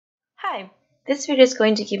Hi! This video is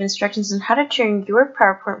going to give instructions on how to turn your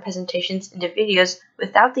PowerPoint presentations into videos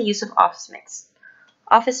without the use of Office Mix.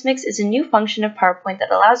 Office Mix is a new function of PowerPoint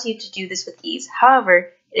that allows you to do this with ease.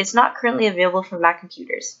 However, it is not currently available for Mac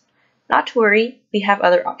computers. Not to worry, we have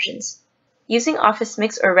other options. Using Office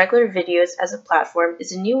Mix or regular videos as a platform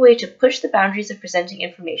is a new way to push the boundaries of presenting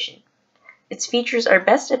information. Its features are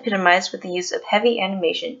best epitomized with the use of heavy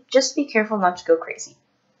animation. Just be careful not to go crazy.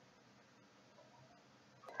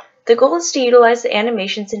 The goal is to utilize the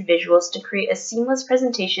animations and visuals to create a seamless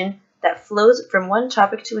presentation that flows from one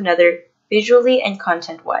topic to another visually and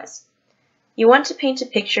content-wise. You want to paint a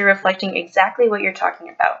picture reflecting exactly what you're talking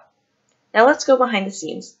about. Now let's go behind the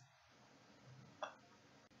scenes.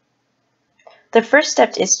 The first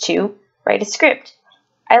step is to write a script.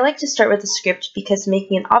 I like to start with a script because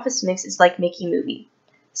making an Office Mix is like making a movie.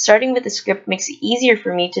 Starting with a script makes it easier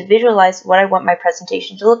for me to visualize what I want my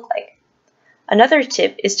presentation to look like. Another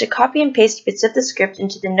tip is to copy and paste bits of the script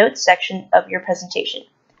into the notes section of your presentation.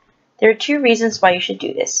 There are two reasons why you should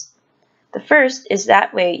do this. The first is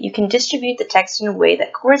that way you can distribute the text in a way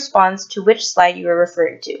that corresponds to which slide you are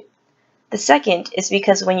referring to. The second is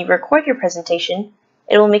because when you record your presentation,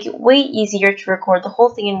 it will make it way easier to record the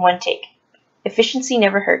whole thing in one take. Efficiency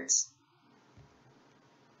never hurts.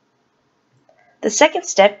 The second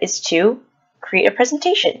step is to create a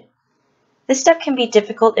presentation. This step can be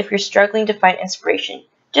difficult if you're struggling to find inspiration.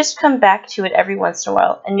 Just come back to it every once in a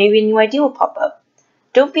while, and maybe a new idea will pop up.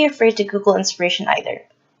 Don't be afraid to Google inspiration either.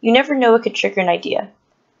 You never know what could trigger an idea.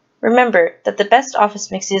 Remember that the best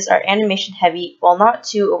Office Mixes are animation heavy while not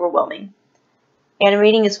too overwhelming.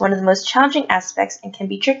 Animating is one of the most challenging aspects and can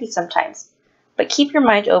be tricky sometimes, but keep your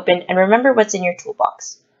mind open and remember what's in your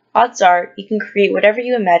toolbox. Odds are you can create whatever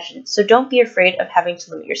you imagine, so don't be afraid of having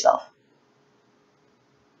to limit yourself.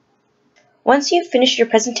 Once you've finished your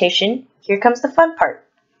presentation, here comes the fun part,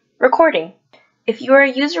 recording. If you are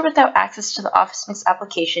a user without access to the Office Mix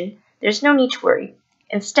application, there's no need to worry.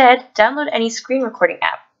 Instead, download any screen recording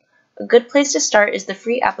app. A good place to start is the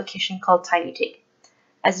free application called TinyTake.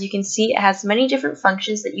 As you can see, it has many different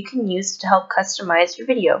functions that you can use to help customize your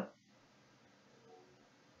video.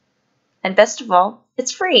 And best of all,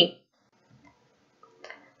 it's free!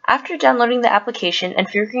 After downloading the application and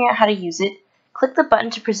figuring out how to use it, click the button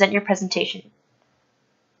to present your presentation.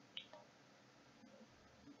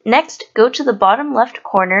 Next, go to the bottom left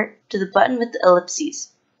corner to the button with the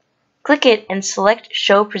ellipses. Click it and select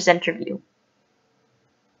Show Presenter View.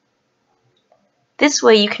 This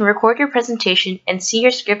way you can record your presentation and see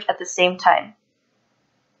your script at the same time.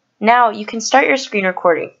 Now you can start your screen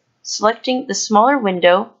recording, selecting the smaller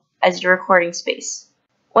window as your recording space.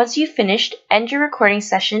 Once you've finished, end your recording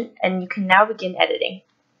session and you can now begin editing.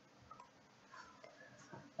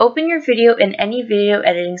 Open your video in any video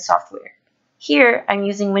editing software. Here, I'm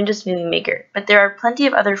using Windows Movie Maker, but there are plenty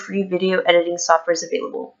of other free video editing softwares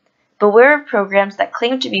available. Beware of programs that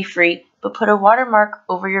claim to be free, but put a watermark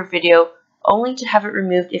over your video only to have it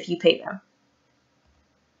removed if you pay them.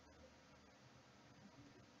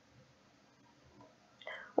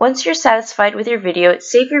 Once you're satisfied with your video,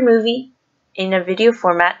 save your movie in a video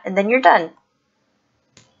format, and then you're done.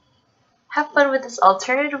 Have fun with this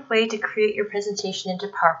alternative way to create your presentation into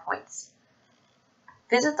PowerPoints.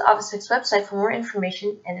 Visit the Office Mix website for more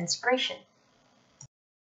information and inspiration.